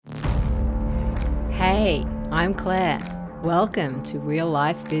Hey, I'm Claire. Welcome to Real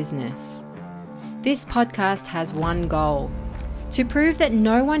Life Business. This podcast has one goal: to prove that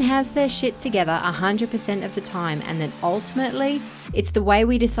no one has their shit together 100% of the time, and that ultimately it's the way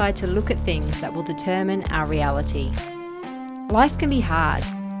we decide to look at things that will determine our reality. Life can be hard,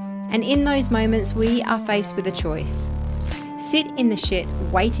 and in those moments we are faced with a choice. Sit in the shit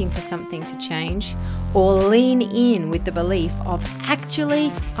waiting for something to change, or lean in with the belief of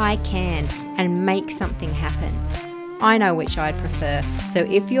actually I can and make something happen. I know which I'd prefer, so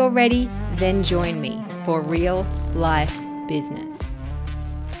if you're ready, then join me for Real Life Business.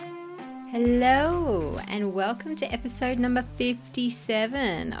 Hello, and welcome to episode number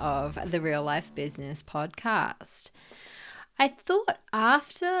 57 of the Real Life Business podcast. I thought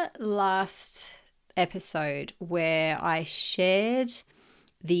after last episode where I shared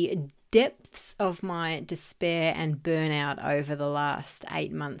the depths of my despair and burnout over the last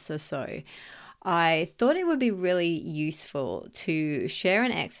 8 months or so, I thought it would be really useful to share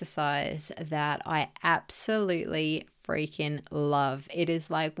an exercise that I absolutely freaking love. It is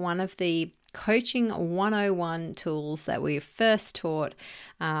like one of the coaching 101 tools that we first taught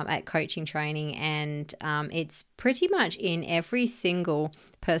at coaching training, and it's pretty much in every single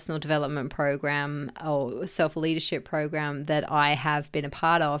personal development program or self-leadership program that I have been a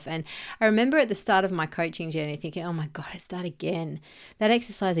part of. And I remember at the start of my coaching journey thinking, oh my God, it's that again, that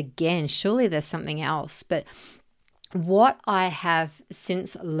exercise again, surely there's something else. But what I have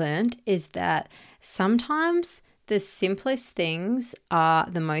since learned is that sometimes the simplest things are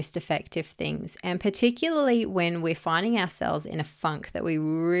the most effective things, and particularly when we're finding ourselves in a funk that we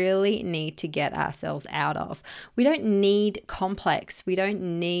really need to get ourselves out of. We don't need complex. We don't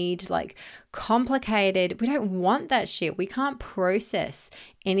need complicated. We don't want that shit. We can't process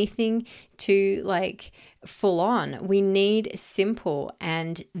anything too full on. We need simple,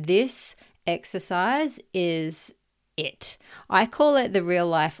 and this exercise is it. I call it the real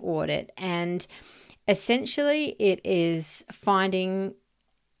life audit, and essentially, it is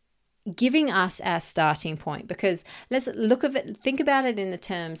giving us our starting point, because let's think about it in the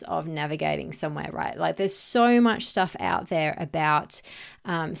terms of navigating somewhere, right? Like there's so much stuff out there about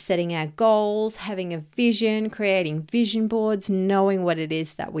setting our goals, having a vision, creating vision boards, knowing what it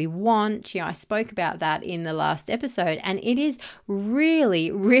is that we want. I spoke about that in the last episode, and it is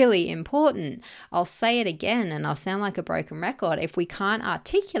really, really important. I'll say it again, and I'll sound like a broken record. If we can't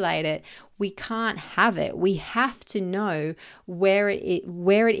articulate it, we can't have it. We have to know where it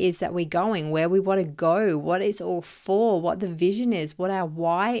is that we're going, where we want to go, what it's all for, what the vision is, what our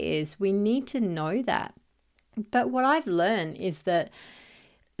why is. We need to know that. But what I've learned is that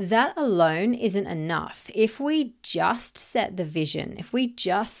alone isn't enough. If we just set the vision, if we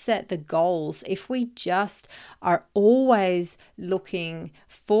just set the goals, if we just are always looking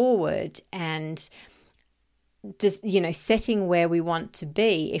forward and just, setting where we want to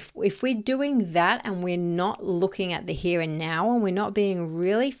be, if we're doing that and we're not looking at the here and now, and we're not being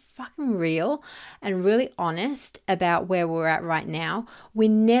really fucking real and really honest about where we're at right now, we're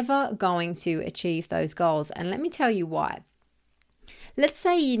never going to achieve those goals. And let me tell you why. Let's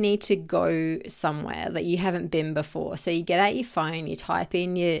say you need to go somewhere that you haven't been before. So you get out your phone, you type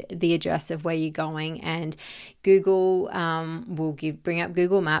in the address of where you're going, and Google will bring up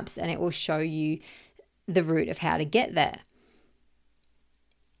Google Maps, and it will show you the route of how to get there.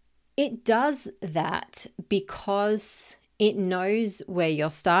 It does that because it knows where you're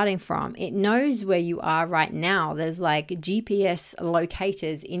starting from. It knows where you are right now. There's GPS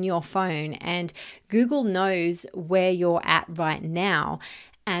locators in your phone, and Google knows where you're at right now.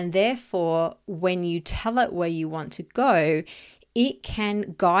 And therefore, when you tell it where you want to go, it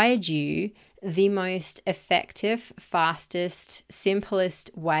can guide you the most effective, fastest,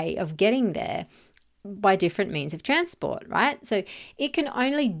 simplest way of getting there by different means of transport, right? So it can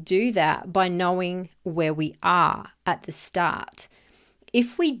only do that by knowing where we are at the start.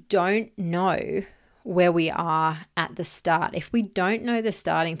 If we don't know where we are at the start, if we don't know the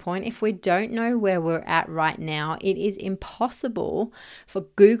starting point, if we don't know where we're at right now, it is impossible for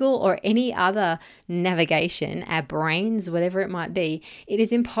Google or any other navigation, our brains, whatever it might be, it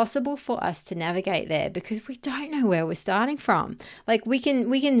is impossible for us to navigate there because we don't know where we're starting from.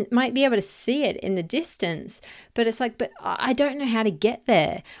 We might be able to see it in the distance, but it's but I don't know how to get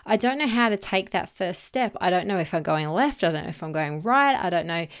there. I don't know how to take that first step. I don't know if I'm going left. I don't know if I'm going right. I don't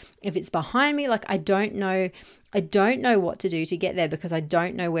know if it's behind me. I don't know what to do to get there because I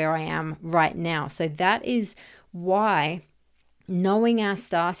don't know where I am right now. So that is why knowing our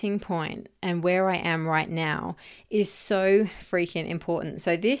starting point and where I am right now is so freaking important.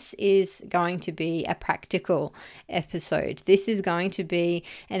 So this is going to be a practical episode. This is going to be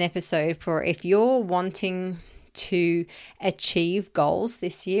an episode for if you're wanting to achieve goals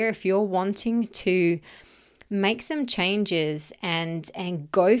this year, if you're wanting to make some changes and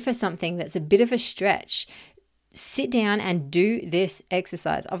go for something that's a bit of a stretch. Sit down and do this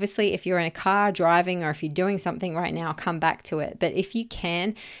exercise. Obviously, if you're in a car driving or if you're doing something right now, come back to it. But if you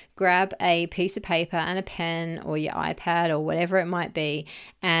can, grab a piece of paper and a pen or your iPad or whatever it might be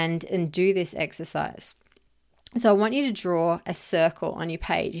and do this exercise. So I want you to draw a circle on your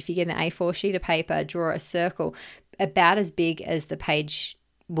page. If you get an A4 sheet of paper, draw a circle about as big as the page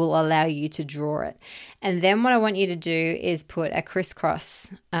will allow you to draw it. And then what I want you to do is put a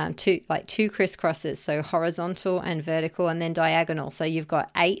crisscross, two crisscrosses, so horizontal and vertical and then diagonal. So you've got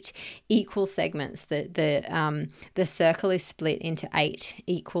 8 equal segments. The circle is split into 8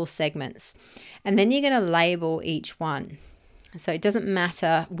 equal segments. And then you're going to label each one. So it doesn't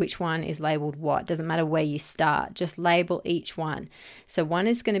matter which one is labeled what, doesn't matter where you start, just label each one. So one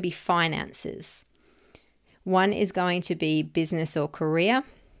is going to be finances. One is going to be business or career.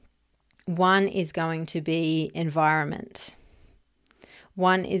 One is going to be environment.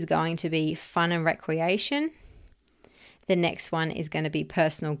 One is going to be fun and recreation. The next one is going to be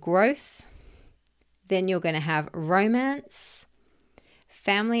personal growth. Then you're going to have romance,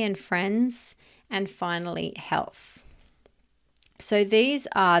 family and friends, and finally health. So these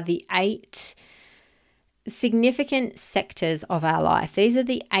are the 8 significant sectors of our life. These are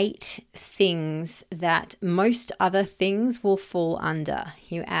the 8 things that most other things will fall under.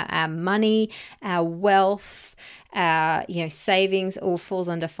 Our money, our wealth, our savings all falls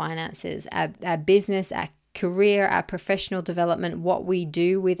under finances. Our business, our career, our professional development, what we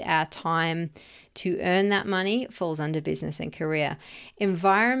do with our time to earn that money falls under business and career.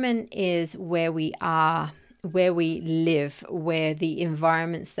 Environment is where we are, where we live, where the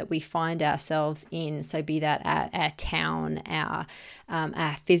environments that we find ourselves in. So be that our town, our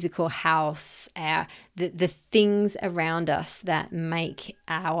physical house, the things around us that make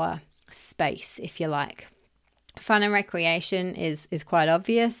our space, if you like. Fun and recreation is quite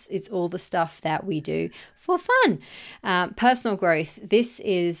obvious. It's all the stuff that we do for fun. Personal growth. This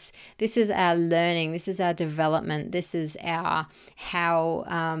is our learning. This is our development. This is our how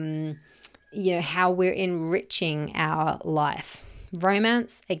we're enriching our life.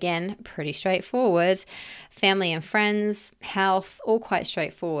 Romance, again, pretty straightforward. Family and friends, health, all quite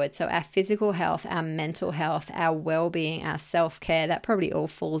straightforward. So our physical health, our mental health, our well-being, our self-care, that probably all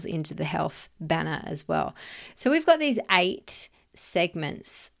falls into the health banner as well. So we've got these 8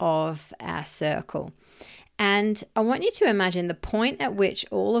 segments of our circle. And I want you to imagine the point at which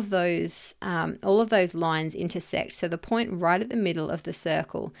all of those lines intersect. So the point right at the middle of the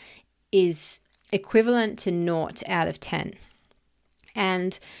circle is equivalent to 0 out of 10.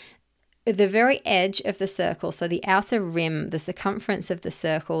 And the very edge of the circle, so the outer rim, the circumference of the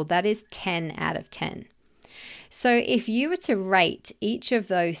circle, that is 10 out of 10. So if you were to rate each of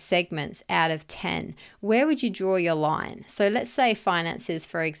those segments out of 10, where would you draw your line? So let's say finances,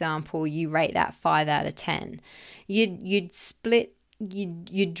 for example, you rate that 5 out of 10. You'd split.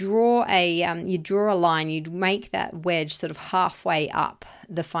 You draw a line. You'd make that wedge sort of halfway up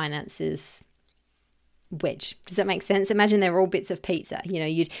the finances wedge. Does that make sense? Imagine they're all bits of pizza.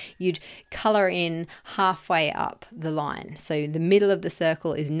 You'd color in halfway up the line. So the middle of the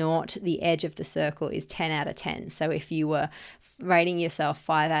circle is 0. The edge of the circle is 10 out of 10. So if you were rating yourself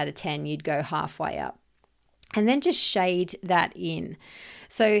 5 out of 10, you'd go halfway up. And then just shade that in.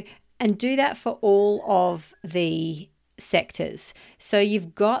 So, and do that for all of the sectors. So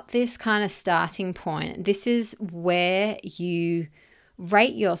you've got this kind of starting point. This is where you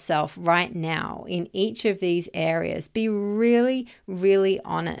rate yourself right now in each of these areas. Be really, really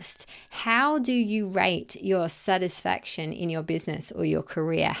honest. How do you rate your satisfaction in your business or your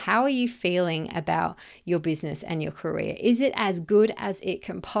career? How are you feeling about your business and your career? Is it as good as it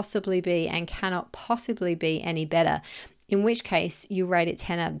can possibly be and cannot possibly be any better? In which case you rate it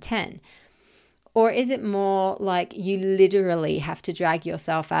 10 out of 10. Or is it more like you literally have to drag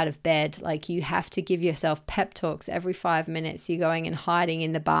yourself out of bed? Like you have to give yourself pep talks every 5 minutes. You're going and hiding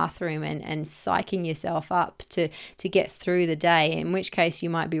in the bathroom and psyching yourself up to get through the day, in which case you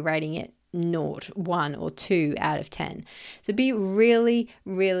might be rating it 0, 1, or 2 out of 10. So be really,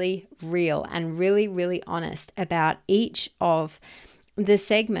 really real and really, really honest about each of the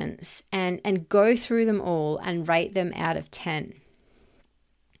segments and go through them all and rate them out of 10.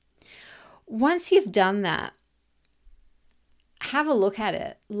 Once you've done that, have a look at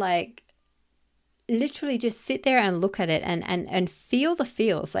it. Like, literally just sit there and look at it and feel the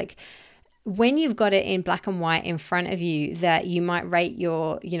feels. Like when you've got it in black and white in front of you, that you might rate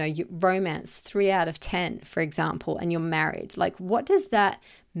your romance 3 out of 10, for example, and you're married. Like, what does that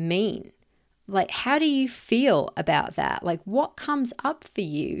mean? Like, how do you feel about that? Like, what comes up for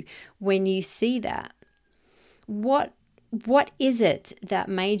you when you see that? What is it that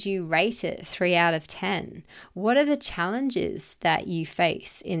made you rate it 3 out of 10? What are the challenges that you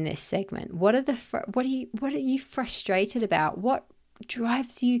face in this segment? What are you frustrated about? What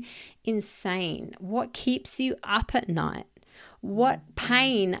drives you insane? What keeps you up at night? What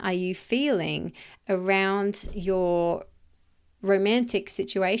pain are you feeling around your romantic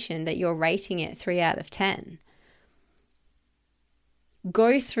situation that you're rating it 3 out of 10?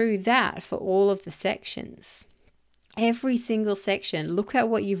 Go through that for all of the sections. Every single section, look at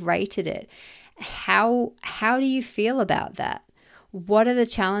what you've rated it. How do you feel about that? What are the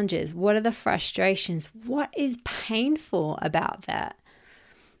challenges? What are the frustrations? What is painful about that?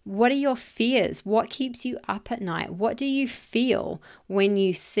 What are your fears? What keeps you up at night? What do you feel when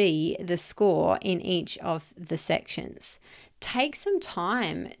you see the score in each of the sections? Take some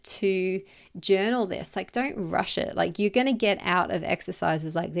time to journal this. Like, don't rush it. Like, you're going to get out of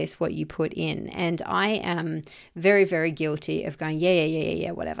exercises like this what you put in. And I am very, very guilty of going,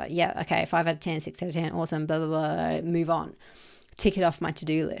 yeah, whatever. Yeah, okay, 5 out of 10, 6 out of 10, awesome, blah, blah, blah, move on. Tick it off my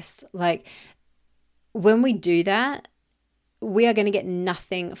to-do list. Like, when we do that, we are going to get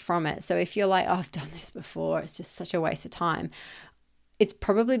nothing from it. So if you're like, oh, I've done this before, it's just such a waste of time, it's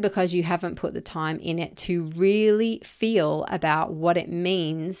probably because you haven't put the time in it to really feel about what it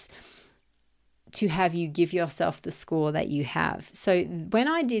means to have you give yourself the score that you have. So when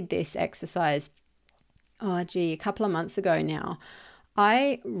I did this exercise, a couple of months ago now,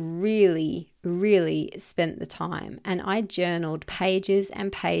 I really, really spent the time and I journaled pages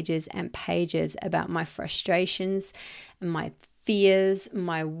and pages and pages about my frustrations, my fears,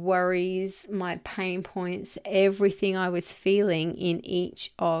 my worries, my pain points, everything I was feeling in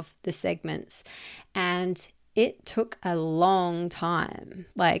each of the segments. And it took a long time.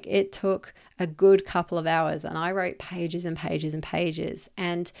 Like, it took a good couple of hours, and I wrote pages and pages and pages.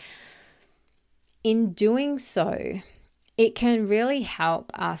 And in doing so, it can really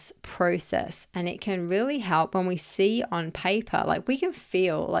help us process, and it can really help when we see on paper, like we can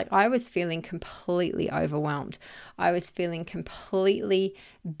feel, like I was feeling completely overwhelmed. I was feeling completely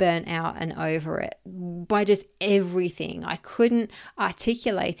burnt out and over it by just everything. I couldn't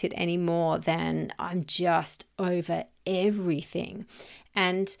articulate it any more than I'm just over everything.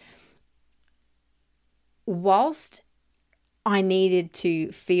 And whilst I needed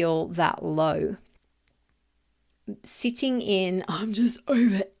to feel that low, sitting in, I'm just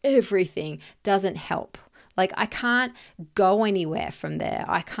over everything, doesn't help. Like, I can't go anywhere from there.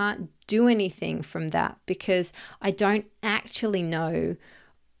 I can't do anything from that because I don't actually know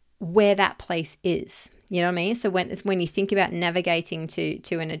where that place is. You know what I mean? So when you think about navigating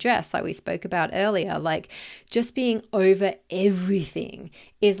to an address, like we spoke about earlier, like just being over everything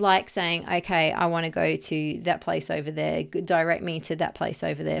is like saying, okay, I want to go to that place over there. Direct me to that place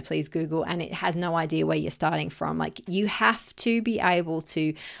over there, please, Google. And it has no idea where you're starting from. Like, you have to be able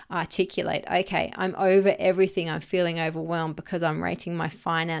to articulate, okay, I'm over everything. I'm feeling overwhelmed because I'm rating my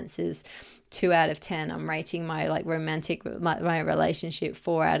finances 2 out of 10. I'm rating my my relationship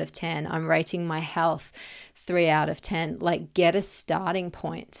 4 out of 10. I'm rating my health 3 out of 10. Like, get a starting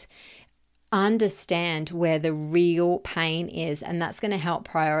point. Understand where the real pain is, and that's going to help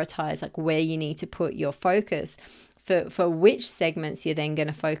prioritize like where you need to put your focus for which segments you're then going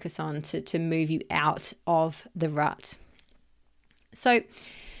to focus on to move you out of the rut. So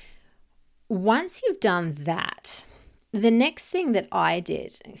once you've done that, the next thing that I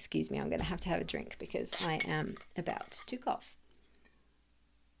did, excuse me, I'm going to have a drink because I am about to cough.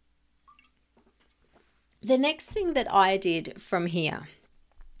 The next thing that I did from here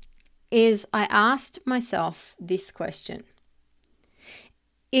is I asked myself this question.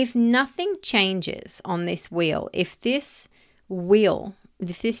 If nothing changes on this wheel, if this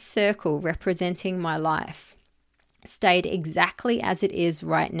circle representing my life stayed exactly as it is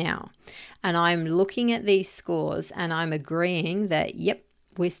right now, and I'm looking at these scores and I'm agreeing that, yep,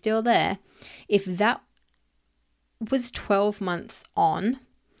 we're still there. If that was 12 months on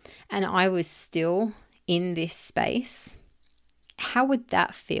and I was still in this space, how would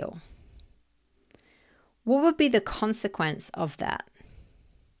that feel? What would be the consequence of that?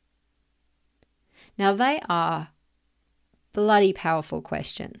 Now, they are bloody powerful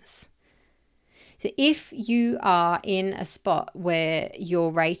questions. So if you are in a spot where you're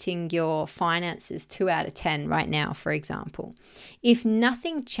rating your finances 2 out of 10 right now, for example, if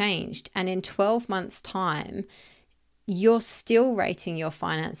nothing changed and in 12 months' time, you're still rating your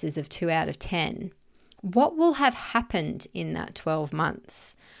finances of 2 out of 10, what will have happened in that 12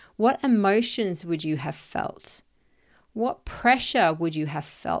 months? What emotions would you have felt? What pressure would you have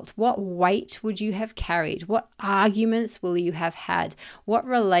felt? What weight would you have carried? What arguments will you have had? What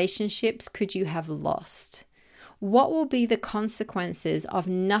relationships could you have lost? What will be the consequences of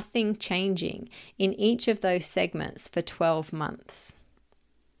nothing changing in each of those segments for 12 months?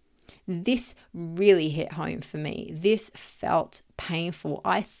 This really hit home for me. This felt painful.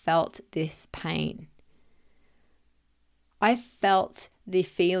 I felt this pain. I felt the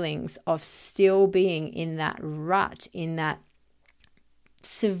feelings of still being in that rut, in that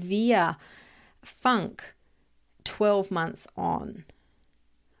severe funk 12 months on.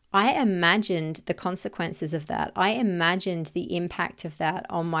 I imagined the consequences of that. I imagined the impact of that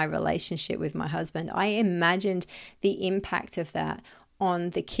on my relationship with my husband. I imagined the impact of that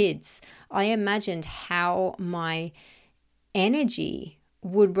on the kids. I imagined how my energy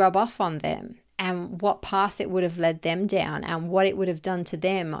would rub off on them, and what path it would have led them down, and what it would have done to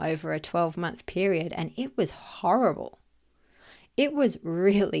them over a 12-month period. And it was horrible. It was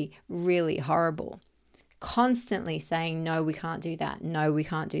really, really horrible. Constantly saying, no, we can't do that. No, we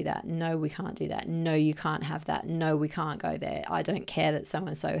can't do that. No, we can't do that. No, you can't have that. No, we can't go there. I don't care that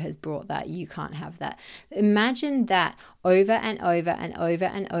so-and-so has brought that. You can't have that. Imagine that over and over and over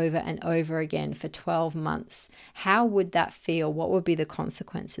and over and over again for 12 months. How would that feel? What would be the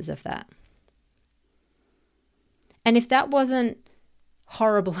consequences of that? And if that wasn't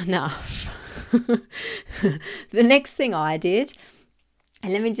horrible enough, the next thing I did,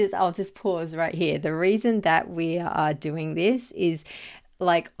 and I'll just pause right here. The reason that we are doing this is,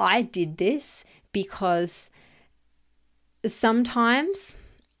 I did this because sometimes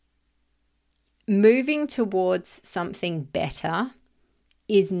moving towards something better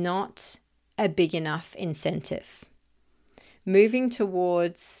is not a big enough incentive. Moving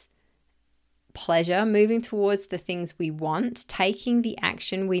towards pleasure, moving towards the things we want, taking the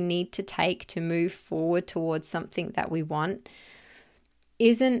action we need to take to move forward towards something that we want,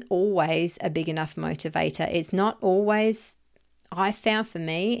 isn't always a big enough motivator. It's not always, I found for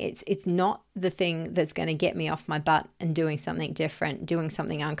me, it's not the thing that's going to get me off my butt and doing something different, doing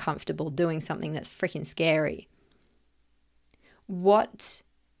something uncomfortable, doing something that's freaking scary. What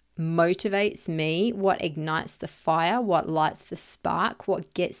motivates me, what ignites the fire, what lights the spark,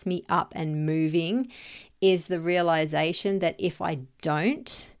 what gets me up and moving is the realization that if I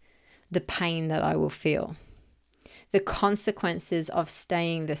don't, the pain that I will feel, the consequences of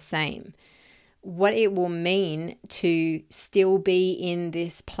staying the same, what it will mean to still be in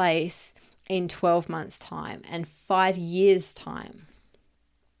this place in 12 months' time and 5 years' time.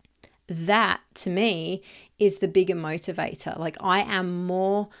 That, to me, is the bigger motivator. I am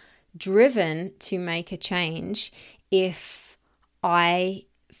more driven to make a change if I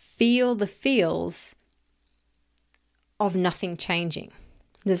feel the feels of nothing changing.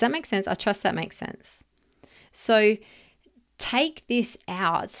 Does that make sense? I trust that makes sense. So take this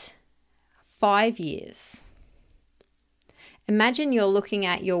out 5 years. Imagine you're looking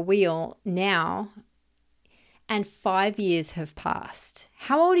at your wheel now and 5 years have passed.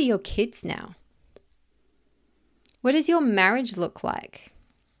 How old are your kids now? What does your marriage look like?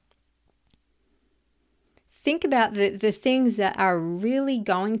 Think about the things that are really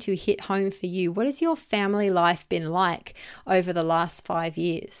going to hit home for you. What has your family life been like over the last 5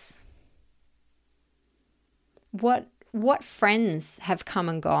 years? What friends have come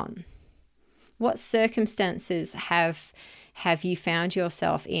and gone? What circumstances have you found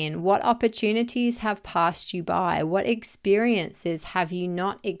yourself in? What opportunities have passed you by? What experiences have you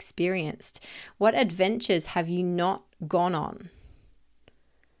not experienced? What adventures have you not gone on?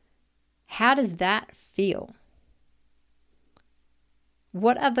 How does that feel?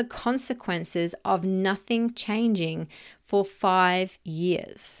 What are the consequences of nothing changing for 5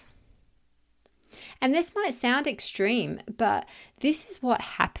 years? And this might sound extreme, but this is what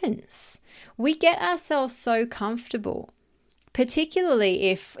happens. We get ourselves so comfortable, particularly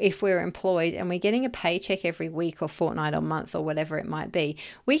if we're employed and we're getting a paycheck every week or fortnight or month or whatever it might be.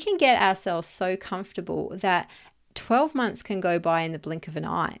 We can get ourselves so comfortable that 12 months can go by in the blink of an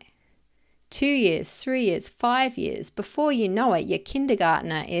eye. 2 years, 3 years, 5 years. Before you know it, your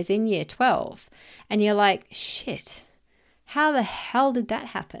kindergartner is in year 12. And you're like, shit, how the hell did that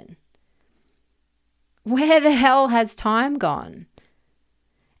happen? Where the hell has time gone?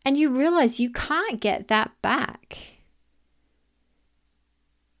 And you realize you can't get that back.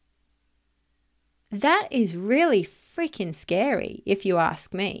 that is really freaking scary if you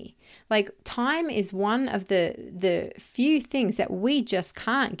ask me. Like, time is one of the few things that we just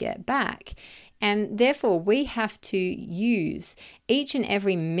can't get back. And therefore, we have to use each and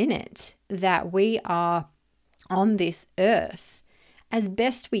every minute that we are on this earth as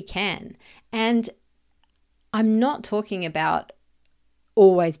best we can. And I'm not talking about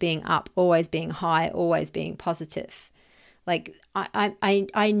always being up, always being high, always being positive. Like,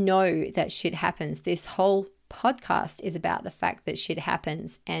 I know that shit happens. This whole podcast is about the fact that shit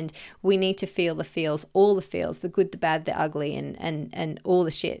happens, and we need to feel the feels, all the feels, the good, the bad, the ugly, and all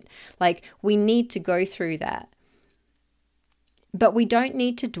the shit. Like, we need to go through that. But we don't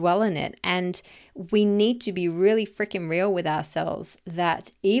need to dwell in it, and we need to be really freaking real with ourselves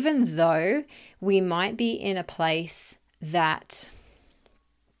that even though we might be in a place that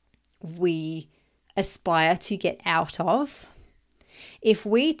we aspire to get out of, if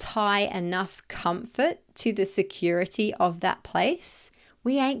we tie enough comfort to the security of that place,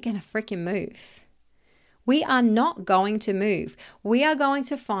 we ain't gonna freaking move. We are not going to move. We are going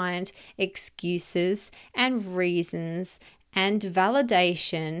to find excuses and reasons and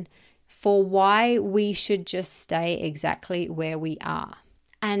validation for why we should just stay exactly where we are.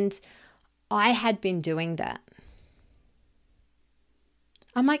 And I had been doing that.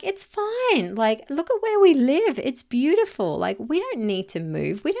 I'm like, it's fine. Like, look at where we live. It's beautiful. Like, we don't need to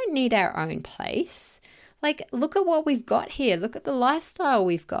move. We don't need our own place. Like, look at what we've got here. Look at the lifestyle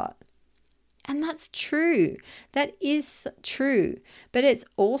we've got. And that's true. That is true. But it's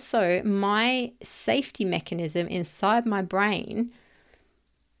also my safety mechanism inside my brain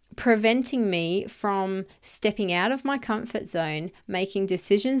preventing me from stepping out of my comfort zone, making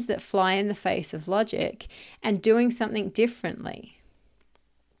decisions that fly in the face of logic, and doing something differently.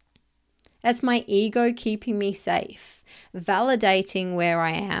 That's my ego keeping me safe, validating where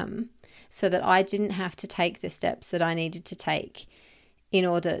I am so that I didn't have to take the steps that I needed to take in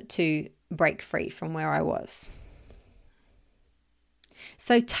order to break free from where I was.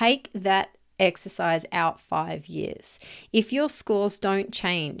 So take that exercise out 5 years. If your scores don't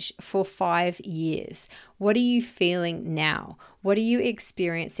change for 5 years, what are you feeling now? What are you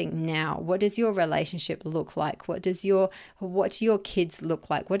experiencing now? What does your relationship look like? What do your kids look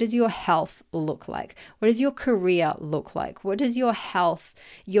like? What does your health look like? What does your career look like? What does your health,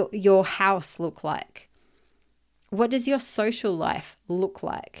 your house look like? What does your social life look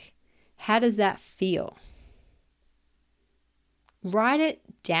like? How does that feel? Write it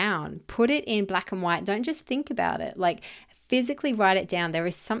down. Put it in black and white. Don't just think about it. Like, physically write it down. There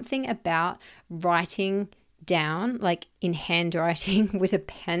is something about writing down, like in handwriting with a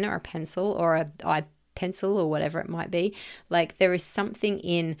pen or a pencil or a pencil or whatever it might be. Like, there is something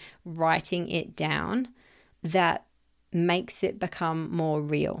in writing it down that makes it become more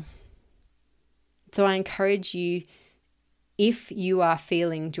real. So I encourage you, if you are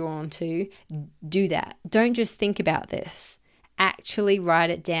feeling drawn to, do that. Don't just think about this. Actually write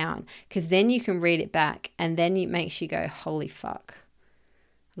it down, because then you can read it back and then it makes you go, holy fuck.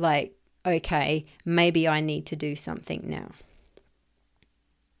 Like, okay, maybe I need to do something now.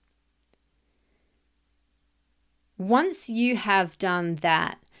 Once you have done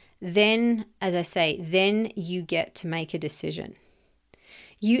that, then, as I say, then you get to make a decision.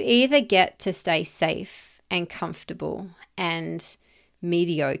 You either get to stay safe and comfortable and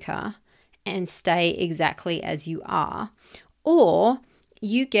mediocre and stay exactly as you are, or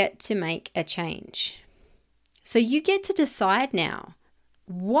you get to make a change. So you get to decide now,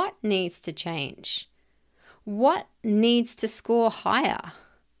 what needs to change? What needs to score higher?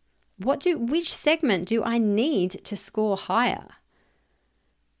 Which segment do I need to score higher?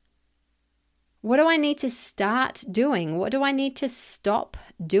 What do I need to start doing? What do I need to stop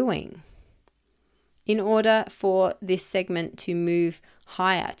doing in order for this segment to move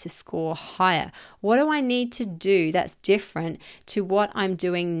higher, to score higher? What do I need to do that's different to what I'm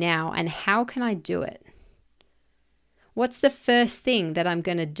doing now, and how can I do it? What's the first thing that I'm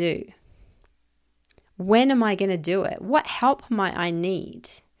going to do? When am I going to do it? What help might I need?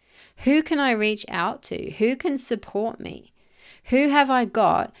 Who can I reach out to? Who can support me? Who have I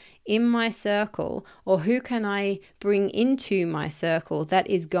got in my circle, or who can I bring into my circle that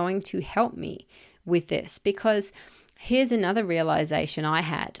is going to help me with this? Because here's another realization I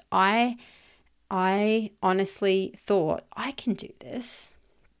had. I honestly thought, I can do this.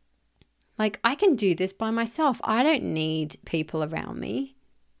 Like, I can do this by myself. I don't need people around me.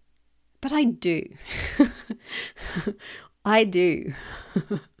 But I do. I do.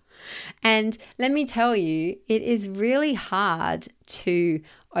 And let me tell you, it is really hard to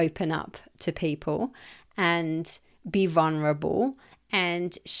open up to people and be vulnerable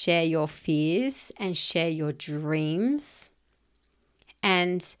and share your fears and share your dreams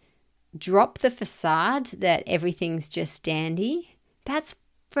and drop the facade that everything's just dandy. That's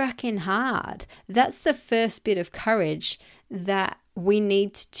freaking hard. That's the first bit of courage that we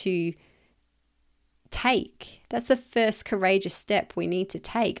need to take. That's the first courageous step we need to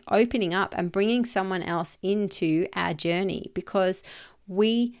take, opening up and bringing someone else into our journey, because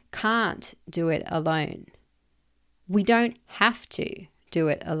we can't do it alone. We don't have to do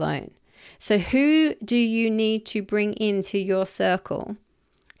it alone. So who do you need to bring into your circle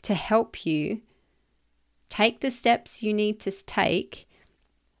to help you take the steps you need to take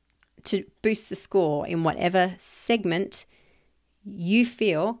to boost the score in whatever segment you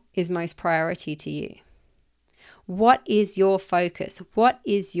feel is most priority to you? What is your focus? What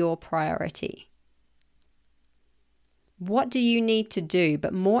is your priority? What do you need to do?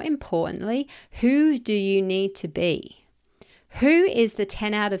 But more importantly, who do you need to be? Who is the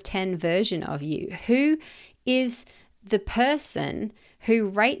 10 out of 10 version of you? Who is the person who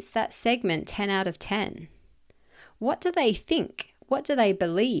rates that segment 10 out of 10? What do they think? What do they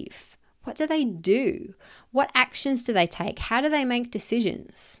believe? What do they do? What actions do they take? How do they make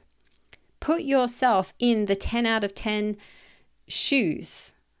decisions? Put yourself in the 10 out of 10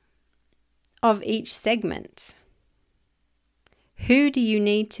 shoes of each segment. Who do you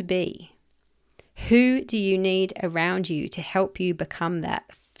need to be? Who do you need around you to help you become that?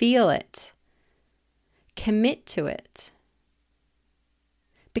 Feel it. Commit to it.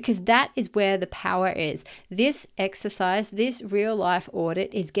 Because that is where the power is. This exercise, this real life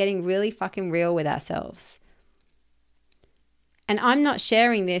audit is getting really fucking real with ourselves. And I'm not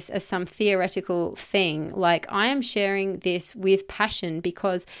sharing this as some theoretical thing. Like, I am sharing this with passion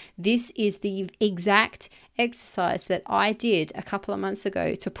because this is the exact exercise that I did a couple of months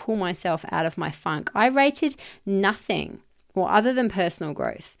ago to pull myself out of my funk. I rated nothing, or other than personal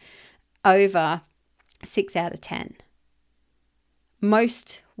growth, over 6 out of 10.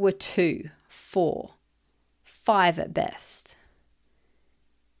 Most were 2, 4, 5 at best.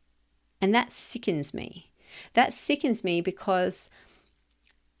 And that sickens me. That sickens me because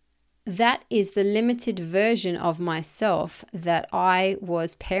that is the limited version of myself that I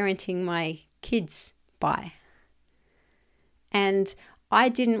was parenting my kids by. And I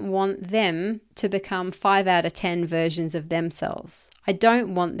didn't want them to become 5 out of 10 versions of themselves. I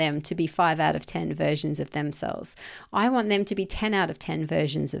don't want them to be 5 out of 10 versions of themselves. I want them to be 10 out of 10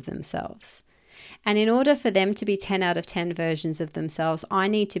 versions of themselves. And in order for them to be 10 out of 10 versions of themselves, I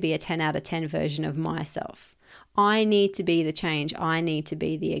need to be a 10 out of 10 version of myself. I need to be the change. I need to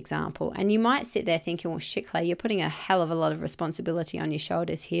be the example. And you might sit there thinking, well, shit, Clay, you're putting a hell of a lot of responsibility on your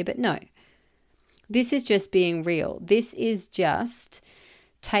shoulders here. But no, this is just being real. This is just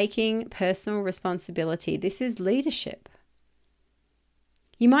taking personal responsibility. This is leadership.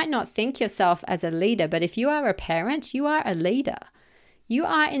 You might not think yourself as a leader, but if you are a parent, you are a leader. You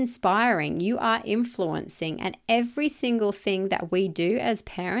are inspiring, you are influencing, and every single thing that we do as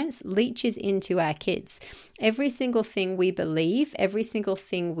parents leaches into our kids. Every single thing we believe, every single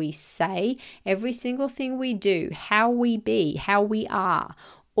thing we say, every single thing we do, how we be, how we are,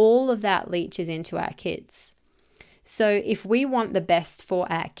 all of that leaches into our kids. So if we want the best for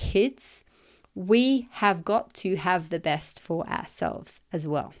our kids, we have got to have the best for ourselves as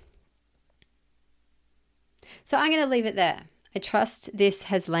well. So I'm going to leave it there. I trust this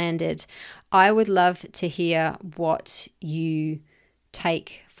has landed. I would love to hear what you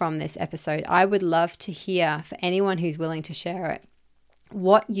take from this episode. I would love to hear, for anyone who's willing to share it,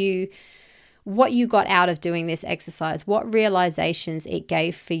 what you got out of doing this exercise, what realizations it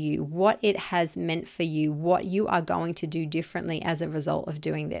gave for you, what it has meant for you, what you are going to do differently as a result of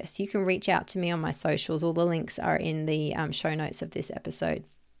doing this. You can reach out to me on my socials. All the links are in the show notes of this episode.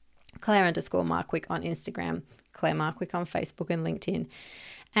 Claire_Markwick on Instagram, Claire Markwick on Facebook and LinkedIn,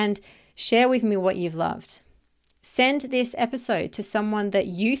 and share with me what you've loved. Send this episode to someone that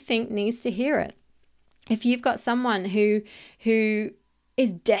you think needs to hear it. If you've got someone who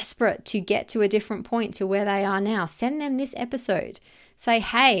is desperate to get to a different point to where they are now, send them this episode. Say,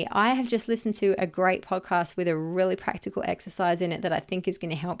 hey, I have just listened to a great podcast with a really practical exercise in it that I think is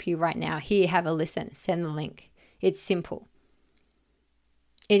going to help you right now. Here, have a listen. Send the link. It's simple.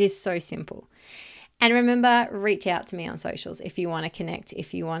 It is so simple. And remember, reach out to me on socials if you want to connect,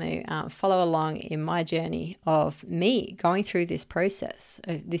 if you want to follow along in my journey of me going through this process.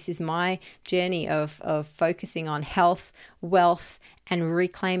 This is my journey of focusing on health, wealth, and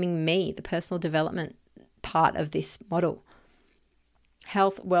reclaiming me, the personal development part of this model.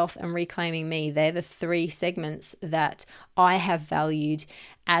 Health, wealth, and reclaiming me. They're the 3 segments that I have valued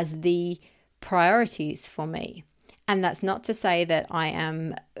as the priorities for me. And that's not to say that I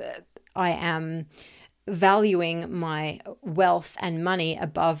am valuing my wealth and money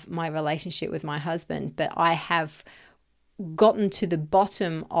above my relationship with my husband, but I have gotten to the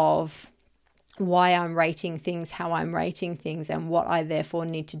bottom of why I'm rating things, how I'm rating things, and what I therefore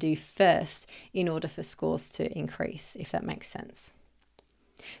need to do first in order for scores to increase, if that makes sense.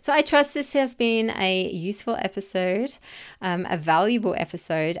 So I trust this has been a useful episode, a valuable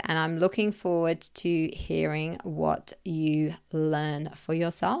episode, and I'm looking forward to hearing what you learn for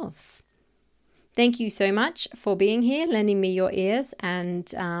yourselves. Thank you so much for being here, lending me your ears,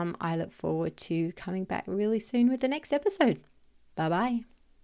 and I look forward to coming back really soon with the next episode. Bye-bye.